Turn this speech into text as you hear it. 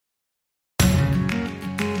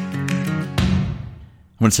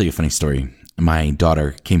I want to tell you a funny story. My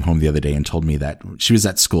daughter came home the other day and told me that she was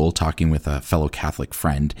at school talking with a fellow Catholic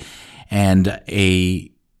friend, and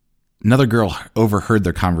another girl overheard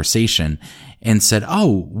their conversation and said,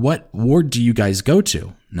 "Oh, what ward do you guys go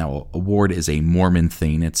to?" Now, a ward is a Mormon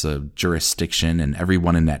thing. It's a jurisdiction, and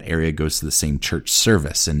everyone in that area goes to the same church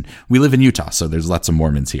service. And we live in Utah, so there's lots of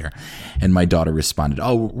Mormons here. And my daughter responded,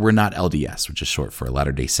 "Oh, we're not LDS," which is short for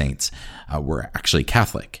Latter-day Saints. We're actually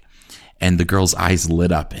Catholic. And the girl's eyes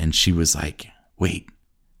lit up, and she was like, "Wait,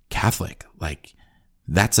 Catholic? Like,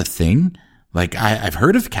 that's a thing? Like, I've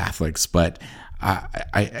heard of Catholics, but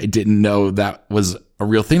I didn't know that was a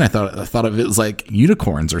real thing. I thought of it as like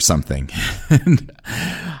unicorns or something." And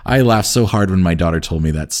I laughed so hard when my daughter told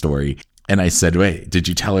me that story. And I said, "Wait, did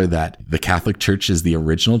you tell her that the Catholic Church is the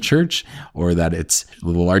original church, or that it's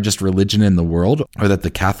the largest religion in the world, or that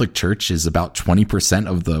the Catholic Church is about 20%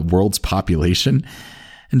 of the world's population?"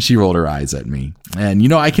 And she rolled her eyes at me.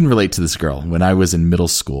 And, I can relate to this girl. When I was in middle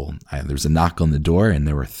school, there was a knock on the door, and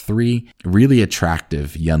there were 3 really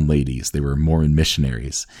attractive young ladies. They were Mormon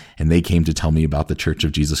missionaries, and they came to tell me about the Church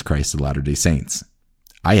of Jesus Christ of Latter-day Saints.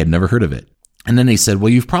 I had never heard of it. And then they said,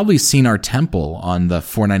 "Well, you've probably seen our temple on the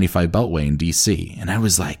 495 Beltway in DC." And I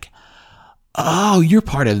was like, "Oh, you're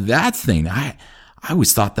part of that thing. I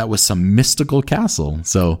always thought that was some mystical castle."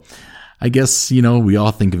 So I guess, we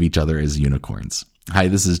all think of each other as unicorns. Hi,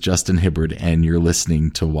 this is Justin Hibbard, and you're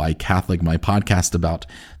listening to Why Catholic, my podcast about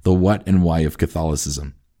the what and why of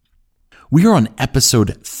Catholicism. We are on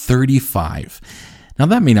episode 35. Now,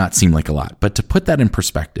 that may not seem like a lot, but to put that in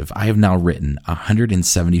perspective, I have now written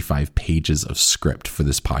 175 pages of script for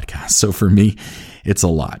this podcast. So for me, it's a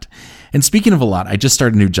lot. And speaking of a lot, I just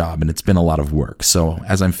started a new job, and it's been a lot of work. So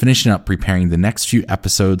as I'm finishing up preparing the next few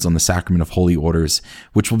episodes on the Sacrament of Holy Orders,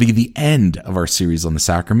 which will be the end of our series on the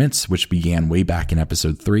sacraments, which began way back in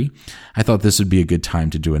episode 3, I thought this would be a good time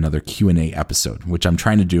to do another Q&A episode, which I'm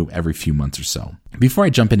trying to do every few months or so. Before I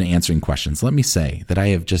jump into answering questions, let me say that I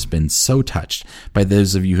have just been so touched by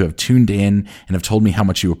those of you who have tuned in and have told me how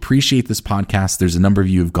much you appreciate this podcast. There's a number of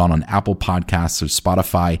you who have gone on Apple Podcasts or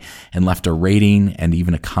Spotify and left a rating and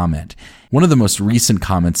even a comment. One of the most recent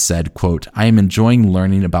comments said, quote, "I am enjoying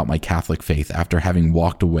learning about my Catholic faith after having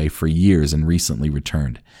walked away for years and recently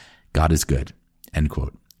returned. God is good," end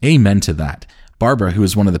quote. Amen to that. Barbara, who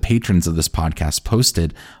is one of the patrons of this podcast,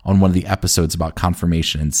 posted on one of the episodes about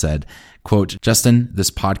confirmation and said, quote, "Justin, this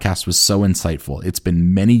podcast was so insightful. It's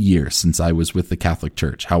been many years since I was with the Catholic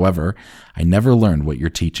Church. However, I never learned what you're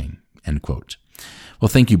teaching," end quote. Well,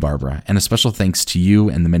 thank you, Barbara, and a special thanks to you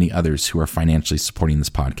and the many others who are financially supporting this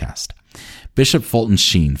podcast. Bishop Fulton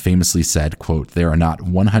Sheen famously said, quote, "There are not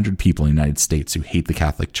 100 people in the United States who hate the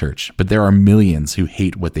Catholic Church, but there are millions who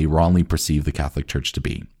hate what they wrongly perceive the Catholic Church to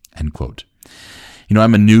be," end quote.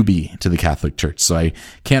 I'm a newbie to the Catholic Church, so I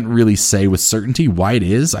can't really say with certainty why it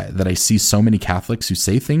is that I see so many Catholics who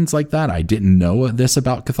say things like that. I didn't know this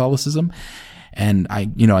about Catholicism. And I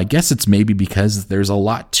guess it's maybe because there's a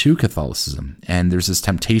lot to Catholicism, and there's this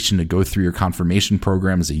temptation to go through your confirmation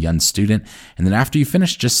program as a young student, and then after you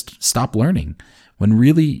finish, just stop learning, when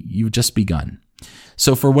really you've just begun.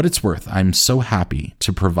 So for what it's worth, I'm so happy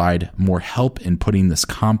to provide more help in putting this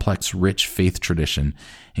complex, rich faith tradition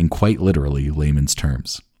in quite literally layman's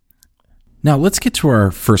terms. Now let's get to our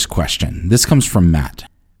first question. This comes from Matt.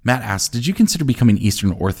 Matt asks, "Did you consider becoming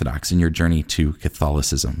Eastern Orthodox in your journey to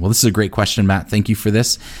Catholicism?" Well, this is a great question, Matt. Thank you for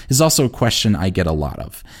this. This is also a question I get a lot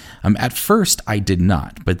of. At first, I did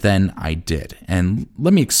not, but then I did. And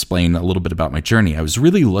let me explain a little bit about my journey. I was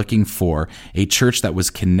really looking for a church that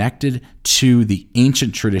was connected to the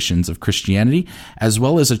ancient traditions of Christianity, as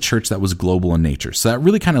well as a church that was global in nature. So that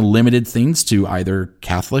really kind of limited things to either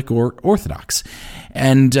Catholic or Orthodox.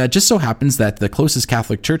 And just so happens that the closest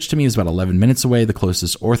Catholic church to me is about 11 minutes away. The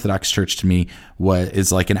closest Orthodox church to me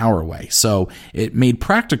is like an hour away. So it made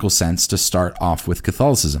practical sense to start off with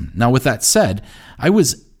Catholicism. Now, with that said, I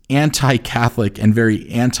was anti-Catholic and very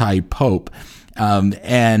anti-Pope.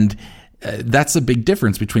 That's a big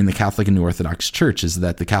difference between the Catholic and the Orthodox Church, is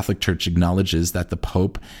that the Catholic Church acknowledges that the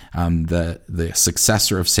Pope, the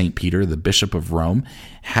successor of St. Peter, the Bishop of Rome,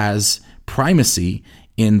 has primacy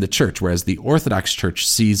in the church, whereas the Orthodox Church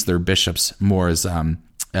sees their bishops more as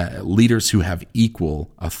leaders who have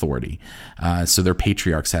equal authority. So their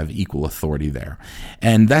patriarchs have equal authority there.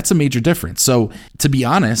 And that's a major difference. So to be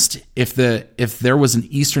honest, if there was an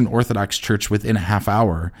Eastern Orthodox church within a half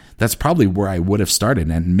hour, that's probably where I would have started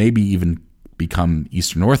and maybe even become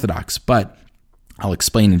Eastern Orthodox. But I'll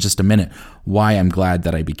explain in just a minute why I'm glad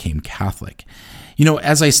that I became Catholic.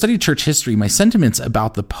 As I studied church history, my sentiments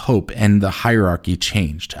about the Pope and the hierarchy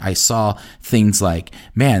changed. I saw things like,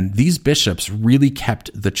 man, these bishops really kept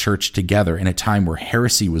the church together in a time where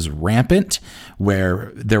heresy was rampant,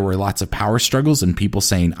 where there were lots of power struggles and people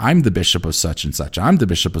saying, I'm the bishop of such and such, I'm the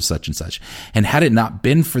bishop of such and such. And had it not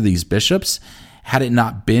been for these bishops, had it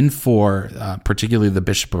not been for particularly the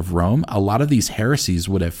Bishop of Rome, a lot of these heresies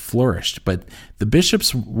would have flourished. But the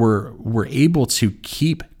bishops were able to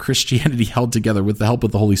keep Christianity held together with the help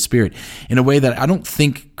of the Holy Spirit in a way that I don't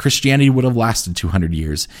think Christianity would have lasted 200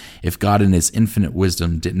 years if God in his infinite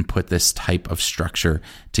wisdom didn't put this type of structure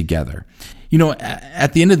together.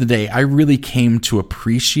 At the end of the day, I really came to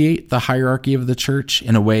appreciate the hierarchy of the church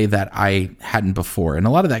in a way that I hadn't before. And a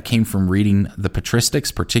lot of that came from reading the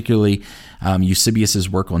patristics, particularly Eusebius's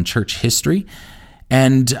work on church history.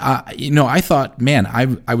 And, I thought, man,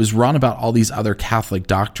 I was wrong about all these other Catholic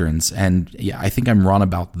doctrines. And yeah, I think I'm wrong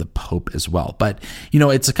about the Pope as well. But,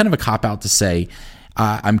 it's a kind of a cop-out to say,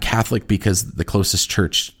 I'm Catholic because the closest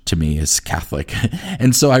church to me is Catholic.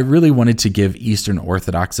 And so I really wanted to give Eastern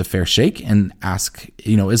Orthodox a fair shake and ask,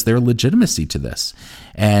 is there legitimacy to this?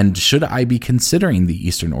 And should I be considering the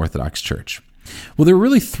Eastern Orthodox Church? Well, there were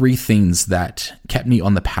really three things that kept me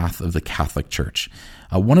on the path of the Catholic Church.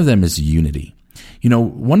 One of them is unity.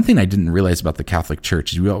 One thing I didn't realize about the Catholic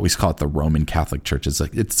Church is we always call it the Roman Catholic Church.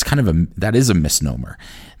 It's kind of that is a misnomer.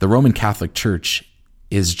 The Roman Catholic Church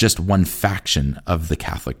is just one faction of the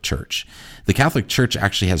Catholic Church. The Catholic Church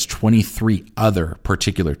actually has 23 other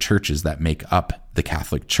particular churches that make up the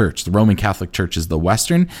Catholic Church. The Roman Catholic Church is the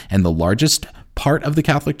Western and the largest part of the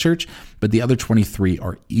Catholic Church, but the other 23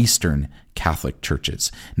 are Eastern Catholic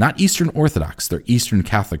churches. Not Eastern Orthodox, they're Eastern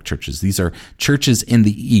Catholic churches. These are churches in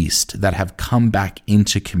the East that have come back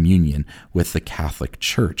into communion with the Catholic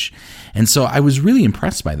Church. And so I was really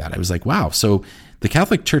impressed by that. I was like, wow, so the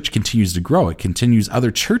Catholic Church continues to grow. It continues,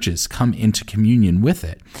 other churches come into communion with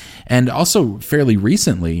it. And also fairly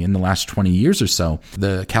recently, in the last 20 years or so,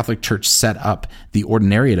 the Catholic Church set up the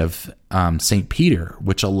Ordinariate of St. Peter,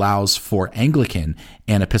 which allows for Anglican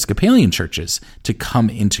and Episcopalian churches to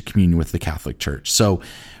come into communion with the Catholic Church. So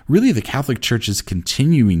really the Catholic Church is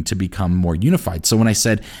continuing to become more unified. So when I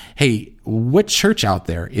said, hey, what church out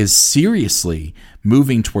there is seriously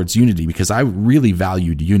moving towards unity? Because I really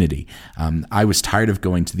valued unity. I was tired of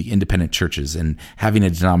going to the independent churches and having a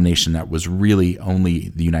denomination that was really only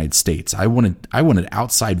the United States. I wanted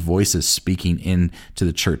outside voices speaking into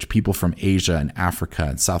the church, people from Asia and Africa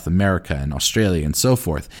and South America and Australia and so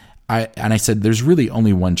forth. I said, there's really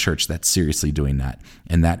only one church that's seriously doing that,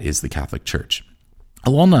 and that is the Catholic Church.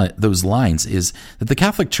 Along those lines is that the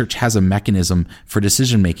Catholic Church has a mechanism for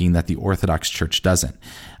decision-making that the Orthodox Church doesn't.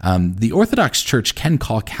 The Orthodox Church can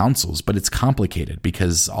call councils, but it's complicated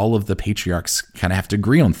because all of the patriarchs kind of have to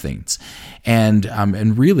agree on things.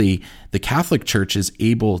 And really, the Catholic Church is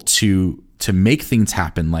able to make things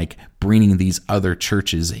happen, like bringing these other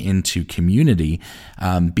churches into community,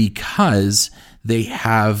 because they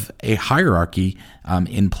have a hierarchy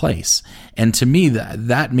in place. And to me,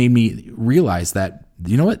 that made me realize that,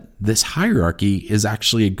 you know what, this hierarchy is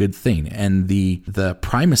actually a good thing. And the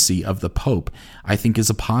primacy of the Pope, I think, is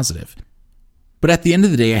a positive. But at the end of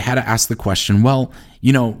the day, I had to ask the question, well,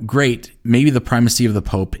 great, maybe the primacy of the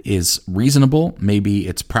Pope is reasonable, maybe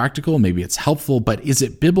it's practical, maybe it's helpful, but is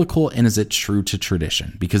it biblical and is it true to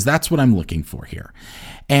tradition? Because that's what I'm looking for here.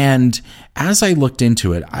 And as I looked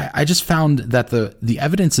into it, I just found that the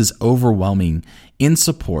evidence is overwhelming in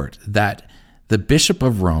support that the Bishop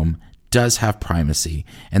of Rome does have primacy,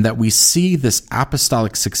 and that we see this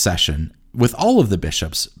apostolic succession with all of the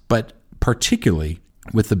bishops, but particularly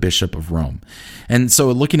with the Bishop of Rome. And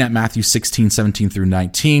so looking at Matthew 16, 17 through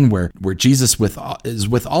 19, where Jesus is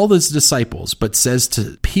with all his disciples, but says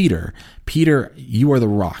to Peter, you are the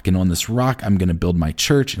rock, and on this rock I'm going to build my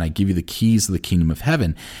church, and I give you the keys of the kingdom of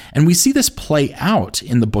heaven. And we see this play out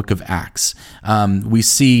in the book of Acts. We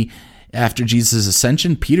see after Jesus'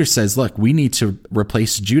 ascension, Peter says, look, we need to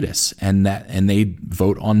replace Judas, and they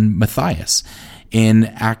vote on Matthias. In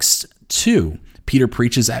Acts 2, Peter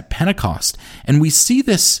preaches at Pentecost. And we see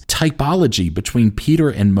this typology between Peter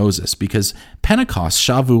and Moses, because Pentecost,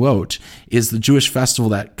 Shavuot, is the Jewish festival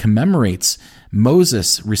that commemorates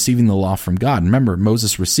Moses receiving the law from God. Remember,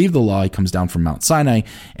 Moses received the law. He comes down from Mount Sinai,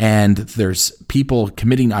 and there's people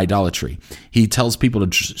committing idolatry. He tells people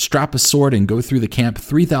to strap a sword and go through the camp.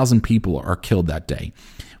 3,000 people are killed that day.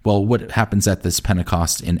 Well, what happens at this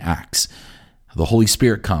Pentecost in Acts? The Holy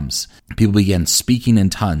Spirit comes. People begin speaking in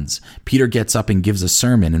tongues. Peter gets up and gives a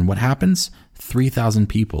sermon, and what happens? 3,000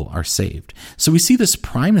 people are saved. So we see this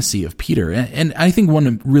primacy of Peter. And I think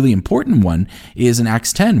one really important one is in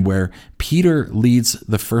Acts 10, where Peter leads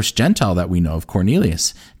the first Gentile that we know of,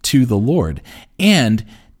 Cornelius, to the Lord and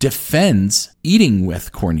defends eating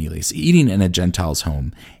with Cornelius, eating in a Gentile's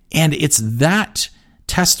home. And it's that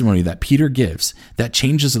testimony that Peter gives that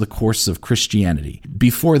changes the course of Christianity.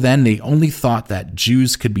 Before then, they only thought that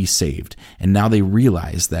Jews could be saved. And now they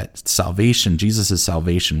realize that salvation, Jesus'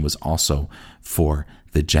 salvation, was also for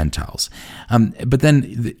the Gentiles. But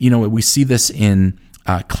then, we see this in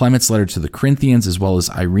Clement's letter to the Corinthians, as well as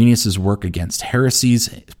Irenaeus' work against heresies,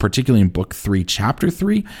 particularly in Book 3, Chapter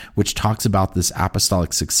 3, which talks about this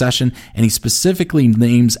apostolic succession. And he specifically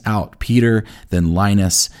names out Peter, then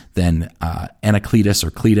Linus, then Anacletus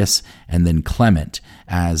or Cletus, and then Clement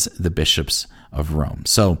as the bishops of Rome.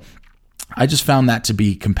 So I just found that to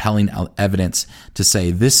be compelling evidence to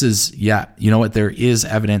say this is, there is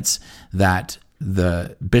evidence that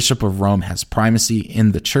the Bishop of Rome has primacy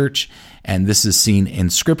in the church, and this is seen in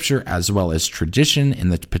Scripture as well as tradition in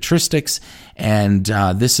the patristics, and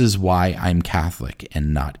this is why I'm Catholic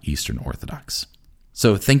and not Eastern Orthodox.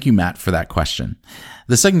 So thank you, Matt, for that question.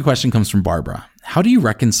 The second question comes from Barbara. How do you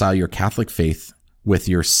reconcile your Catholic faith with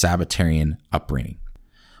your Sabbatarian upbringing?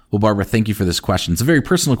 Well, Barbara, thank you for this question. It's a very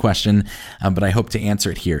personal question, but I hope to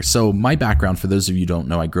answer it here. So my background, for those of you who don't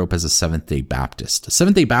know, I grew up as a Seventh-day Baptist. A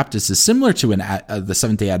Seventh-day Baptist is similar to the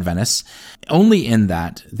Seventh-day Adventists, only in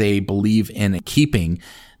that they believe in keeping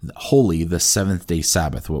holy the seventh-day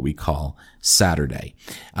Sabbath, what we call Saturday.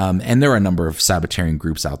 And there are a number of Sabbatarian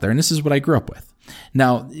groups out there, and this is what I grew up with.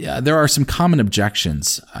 Now, there are some common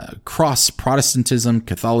objections. Cross-Protestantism,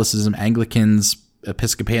 Catholicism, Anglicans,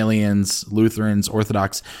 Episcopalians, Lutherans,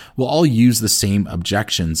 Orthodox will all use the same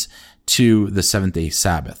objections to the seventh-day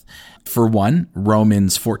Sabbath. For one,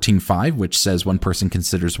 Romans 14:5, which says one person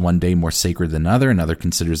considers one day more sacred than another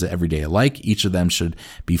considers it every day alike. Each of them should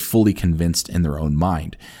be fully convinced in their own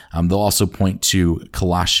mind. They'll also point to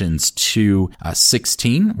Colossians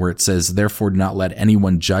 2:16, where it says, "Therefore do not let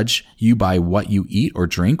anyone judge you by what you eat or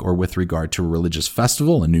drink, or with regard to a religious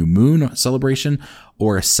festival, a new moon celebration,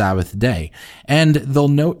 or a Sabbath day." And they'll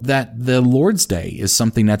note that the Lord's Day is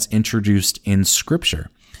something that's introduced in Scripture.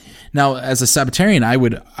 Now, as a Sabbatarian, I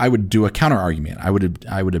would do a counter argument. I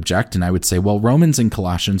would object, and I would say, well, Romans and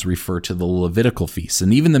Colossians refer to the Levitical feasts,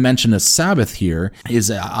 and even the mention of Sabbath here is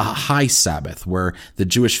a high Sabbath, where the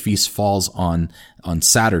Jewish feast falls on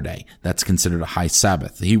Saturday. That's considered a high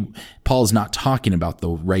Sabbath. Paul is not talking about the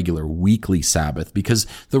regular weekly Sabbath, because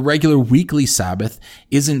the regular weekly Sabbath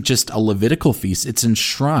isn't just a Levitical feast. It's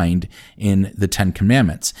enshrined in the Ten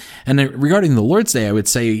Commandments. And regarding the Lord's Day, I would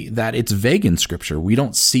say that it's vague in Scripture. We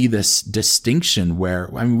don't see this distinction where,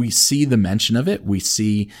 we see the mention of it. We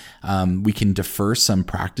see, we can defer some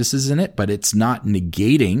practices in it, but it's not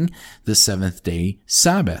negating the seventh day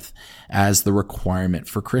Sabbath as the requirement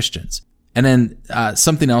for Christians. And then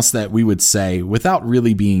something else that we would say, without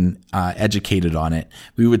really being educated on it,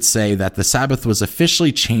 we would say that the Sabbath was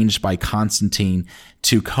officially changed by Constantine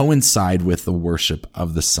to coincide with the worship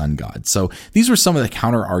of the sun god. So these were some of the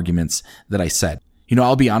counter arguments that I said.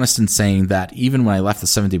 I'll be honest in saying that even when I left the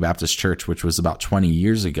Seventh-day Baptist Church, which was about 20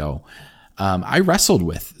 years ago, I wrestled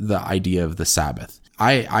with the idea of the Sabbath.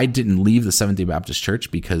 I didn't leave the Seventh-day Baptist Church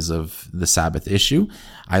because of the Sabbath issue.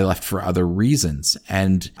 I left for other reasons.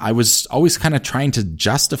 And I was always kind of trying to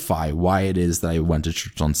justify why it is that I went to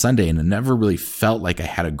church on Sunday, and I never really felt like I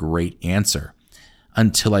had a great answer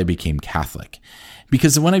until I became Catholic.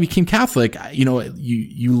 Because when I became Catholic,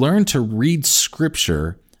 you learn to read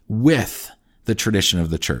Scripture with the tradition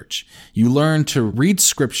of the church. You learn to read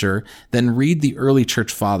Scripture, then read the early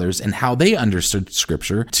church fathers and how they understood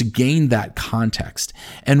Scripture to gain that context.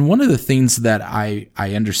 And one of the things that I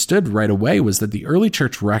understood right away was that the early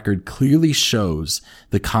church record clearly shows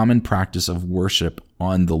the common practice of worship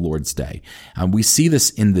on the Lord's Day. We see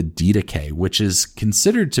this in the Didache, which is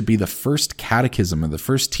considered to be the first catechism or the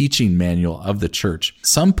first teaching manual of the church.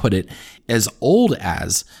 Some put it as old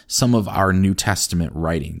as some of our New Testament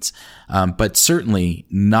writings, but certainly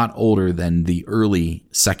not older than the early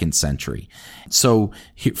 2nd century. So,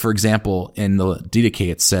 for example, in the Didache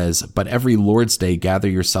it says, "But every Lord's Day gather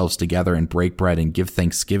yourselves together and break bread and give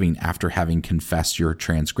thanksgiving after having confessed your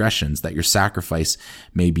transgressions, that your sacrifice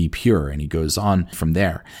may be pure." And he goes on from from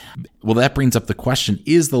there. Well, that brings up the question,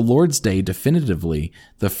 is the Lord's Day definitively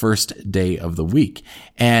the first day of the week?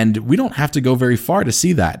 And we don't have to go very far to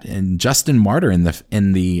see that. And Justin Martyr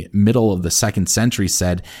in the middle of the 2nd century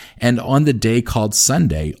said, "And on the day called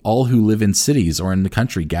Sunday, all who live in cities or in the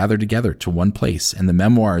country gather together to one place, and the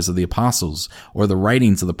memoirs of the apostles or the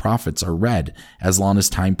writings of the prophets are read as long as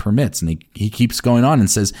time permits." And he keeps going on and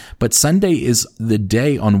says, "But Sunday is the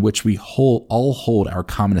day on which we all hold our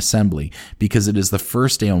common assembly, because it is the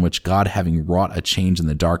first day on which God, having wrought a change in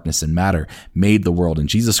the darkness and matter, made the world, and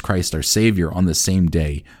Jesus Christ, our Savior, on the same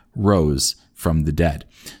day rose from the dead."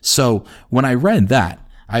 So when I read that,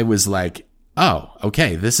 I was like, oh,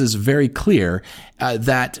 okay, this is very clear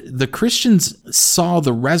that the Christians saw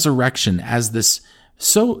the resurrection as this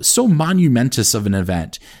so monumentous of an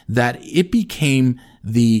event that it became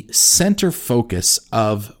the center focus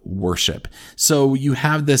of worship. So you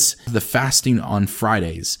have the fasting on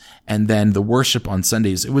Fridays and then the worship on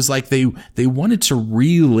Sundays. It was like they wanted to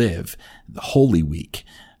relive the Holy Week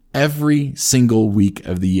every single week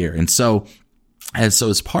of the year. And so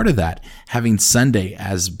as part of that, having Sunday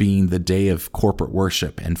as being the day of corporate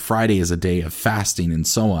worship and Friday as a day of fasting and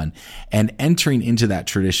so on, and entering into that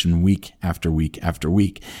tradition week after week after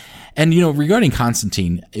week. And, regarding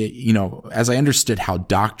Constantine, as I understood how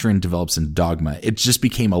doctrine develops into dogma, it just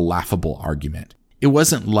became a laughable argument. It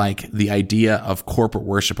wasn't like the idea of corporate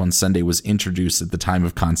worship on Sunday was introduced at the time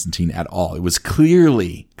of Constantine at all. It was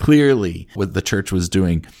clearly what the church was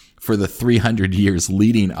doing for the 300 years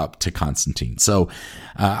leading up to Constantine. So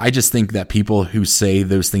I just think that people who say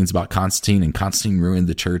those things about Constantine and Constantine ruined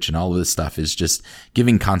the church and all of this stuff is just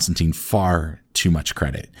giving Constantine far too much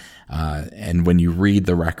credit. And when you read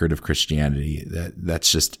the record of Christianity,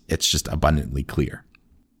 it's just abundantly clear.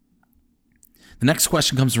 The next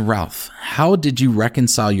question comes from Ralph. How did you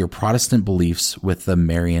reconcile your Protestant beliefs with the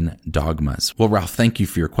Marian dogmas? Well, Ralph, thank you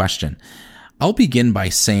for your question. I'll begin by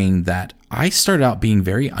saying that I started out being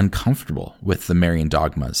very uncomfortable with the Marian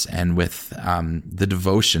dogmas and with the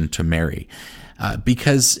devotion to Mary,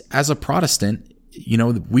 because as a Protestant,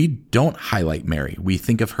 we don't highlight Mary. We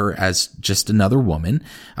think of her as just another woman,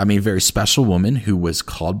 a very special woman who was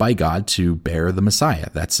called by God to bear the Messiah.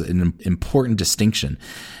 That's an important distinction.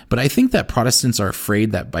 But I think that Protestants are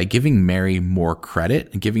afraid that by giving Mary more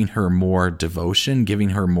credit, giving her more devotion, giving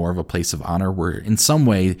her more of a place of honor, we're in some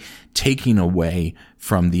way taking away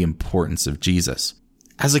from the importance of Jesus.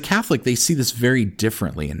 As a Catholic, they see this very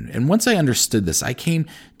differently. And once I understood this, I came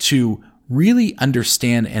to really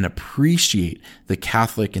understand and appreciate the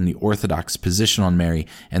Catholic and the Orthodox position on Mary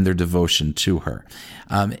and their devotion to her.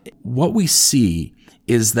 What we see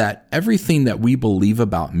is that everything that we believe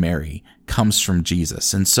about Mary comes from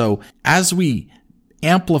Jesus. And so as we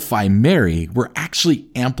amplify Mary, we're actually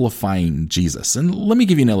amplifying Jesus. And let me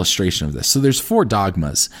give you an illustration of this. So there's 4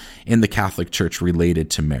 dogmas in the Catholic Church related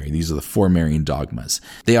to Mary. These are the 4 Marian dogmas.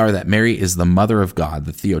 They are that Mary is the mother of God,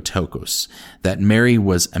 the Theotokos, that Mary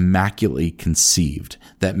was immaculately conceived,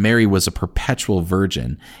 that Mary was a perpetual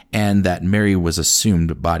virgin, and that Mary was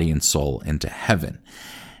assumed body and soul into heaven.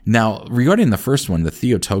 Now, regarding the first one, the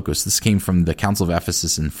Theotokos, this came from the Council of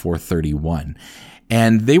Ephesus in 431.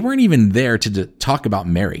 And they weren't even there to talk about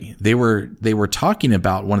Mary. They were talking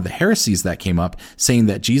about one of the heresies that came up, saying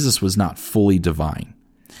that Jesus was not fully divine.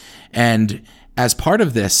 And as part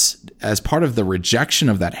of this, as part of the rejection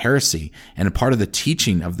of that heresy and a part of the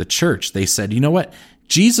teaching of the church, they said, you know what?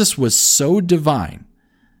 Jesus was so divine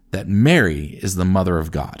that Mary is the mother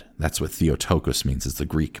of God. That's what Theotokos means. It's the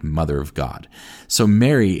Greek mother of God. So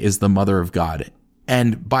Mary is the mother of God.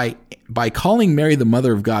 And by calling Mary the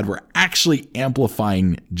mother of God, we're actually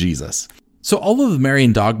amplifying Jesus. So all of the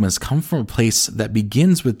Marian dogmas come from a place that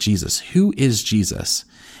begins with Jesus. Who is Jesus?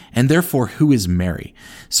 And therefore, who is Mary?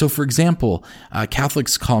 So for example,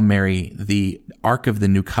 Catholics call Mary the Ark of the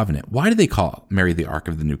New Covenant. Why do they call Mary the Ark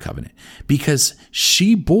of the New Covenant? Because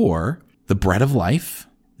she bore the bread of life,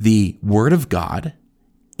 the Word of God,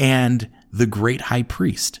 and the great high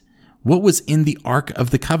priest. What was in the Ark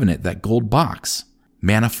of the Covenant, that gold box?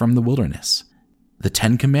 Manna from the wilderness, the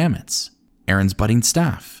 10 Commandments, Aaron's budding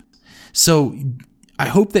staff. So I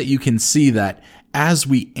hope that you can see that as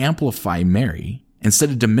we amplify Mary, instead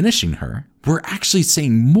of diminishing her, we're actually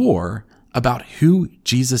saying more about who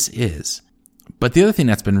Jesus is. But the other thing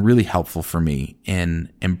that's been really helpful for me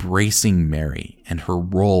in embracing Mary and her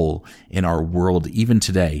role in our world even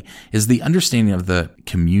today is the understanding of the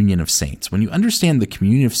communion of saints. When you understand the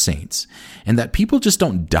communion of saints and that people just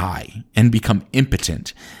don't die and become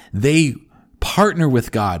impotent, they partner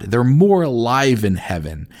with God. They're more alive in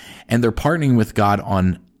heaven, and they're partnering with God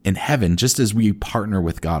in heaven just as we partner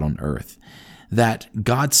with God on earth. that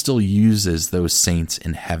God still uses those saints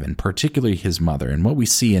in heaven, particularly his mother. And what we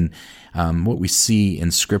see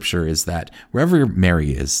in Scripture is that wherever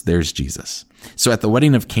Mary is, there's Jesus. So at the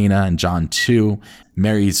wedding of Cana in John 2,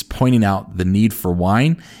 Mary's pointing out the need for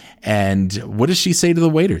wine. And what does she say to the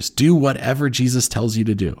waiters? Do whatever Jesus tells you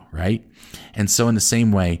to do, right? And so in the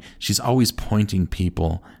same way, she's always pointing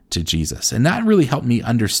people to Jesus. And that really helped me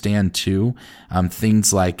understand too,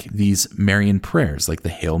 things like these Marian prayers, like the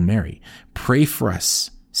Hail Mary. Pray for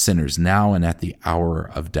us sinners now and at the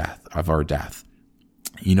hour of our death.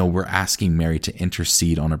 We're asking Mary to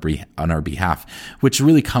intercede on our behalf, which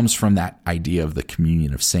really comes from that idea of the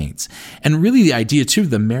communion of saints. And really the idea too,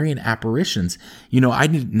 the Marian apparitions, I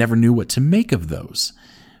never knew what to make of those.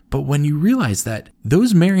 But when you realize that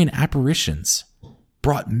those Marian apparitions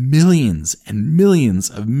brought millions and millions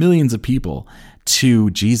of people to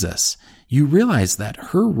Jesus, you realize that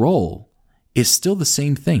her role is still the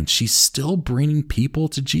same thing. She's still bringing people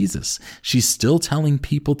to Jesus. She's still telling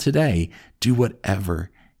people today, do whatever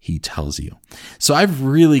he tells you. So I've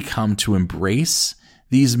really come to embrace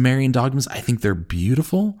these Marian dogmas. I think they're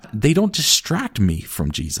beautiful. They don't distract me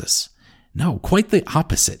from Jesus. No, quite the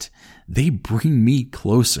opposite. They bring me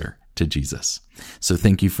closer to Jesus. So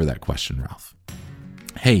thank you for that question, Ralph.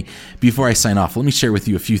 Hey, before I sign off, let me share with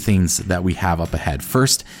you a few things that we have up ahead.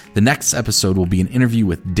 First, the next episode will be an interview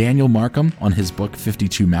with Daniel Markham on his book,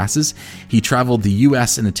 52 Masses. He traveled the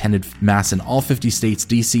U.S. and attended Mass in all 50 states,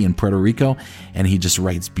 D.C. and Puerto Rico, and he just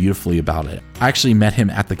writes beautifully about it. I actually met him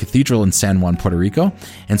at the cathedral in San Juan, Puerto Rico,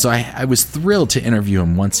 and so I was thrilled to interview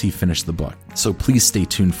him once he finished the book. So please stay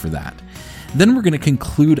tuned for that. Then we're going to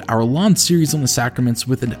conclude our long series on the sacraments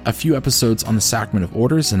with a few episodes on the Sacrament of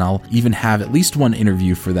Orders, and I'll even have at least one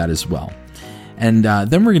interview for that as well. And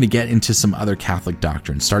then we're going to get into some other Catholic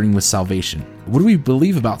doctrines, starting with salvation. What do we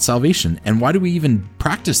believe about salvation, and why do we even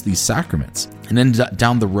practice these sacraments? And then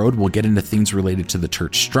down the road, we'll get into things related to the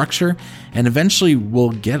church structure, and eventually we'll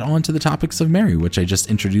get on to the topics of Mary, which I just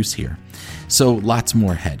introduced here. So lots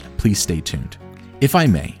more ahead. Please stay tuned. If I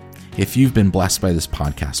may, if you've been blessed by this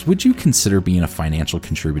podcast, would you consider being a financial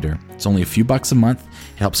contributor? It's only a few bucks a month.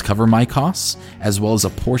 It helps cover my costs, as well as a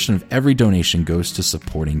portion of every donation goes to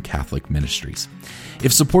supporting Catholic ministries.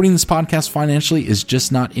 If supporting this podcast financially is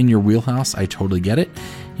just not in your wheelhouse, I totally get it.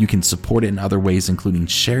 You can support it in other ways, including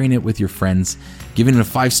sharing it with your friends, giving it a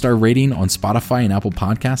 5-star rating on Spotify and Apple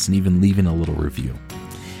Podcasts, and even leaving a little review.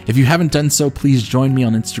 If you haven't done so, please join me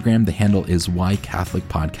on Instagram. The handle is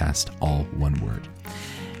YCatholicPodcast, all one word.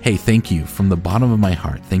 Hey, thank you from the bottom of my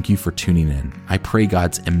heart. Thank you for tuning in. I pray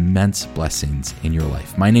God's immense blessings in your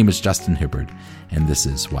life. My name is Justin Hibbard, and this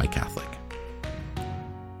is Why Catholic.